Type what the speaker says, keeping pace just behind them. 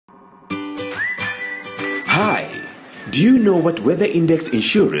Hi! Do you know what weather index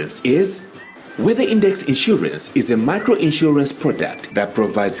insurance is? Weather index insurance is a micro-insurance product that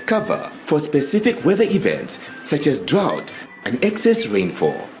provides cover for specific weather events such as drought and excess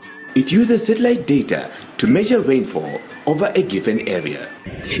rainfall. It uses satellite data to measure rainfall over a given area.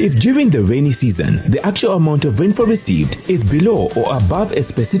 If during the rainy season, the actual amount of rainfall received is below or above a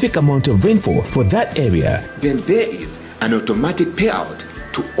specific amount of rainfall for that area, then there is an automatic payout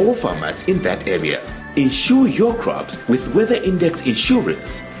to all farmers in that area. Insure your crops with Weather Index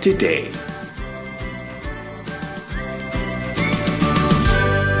Insurance today.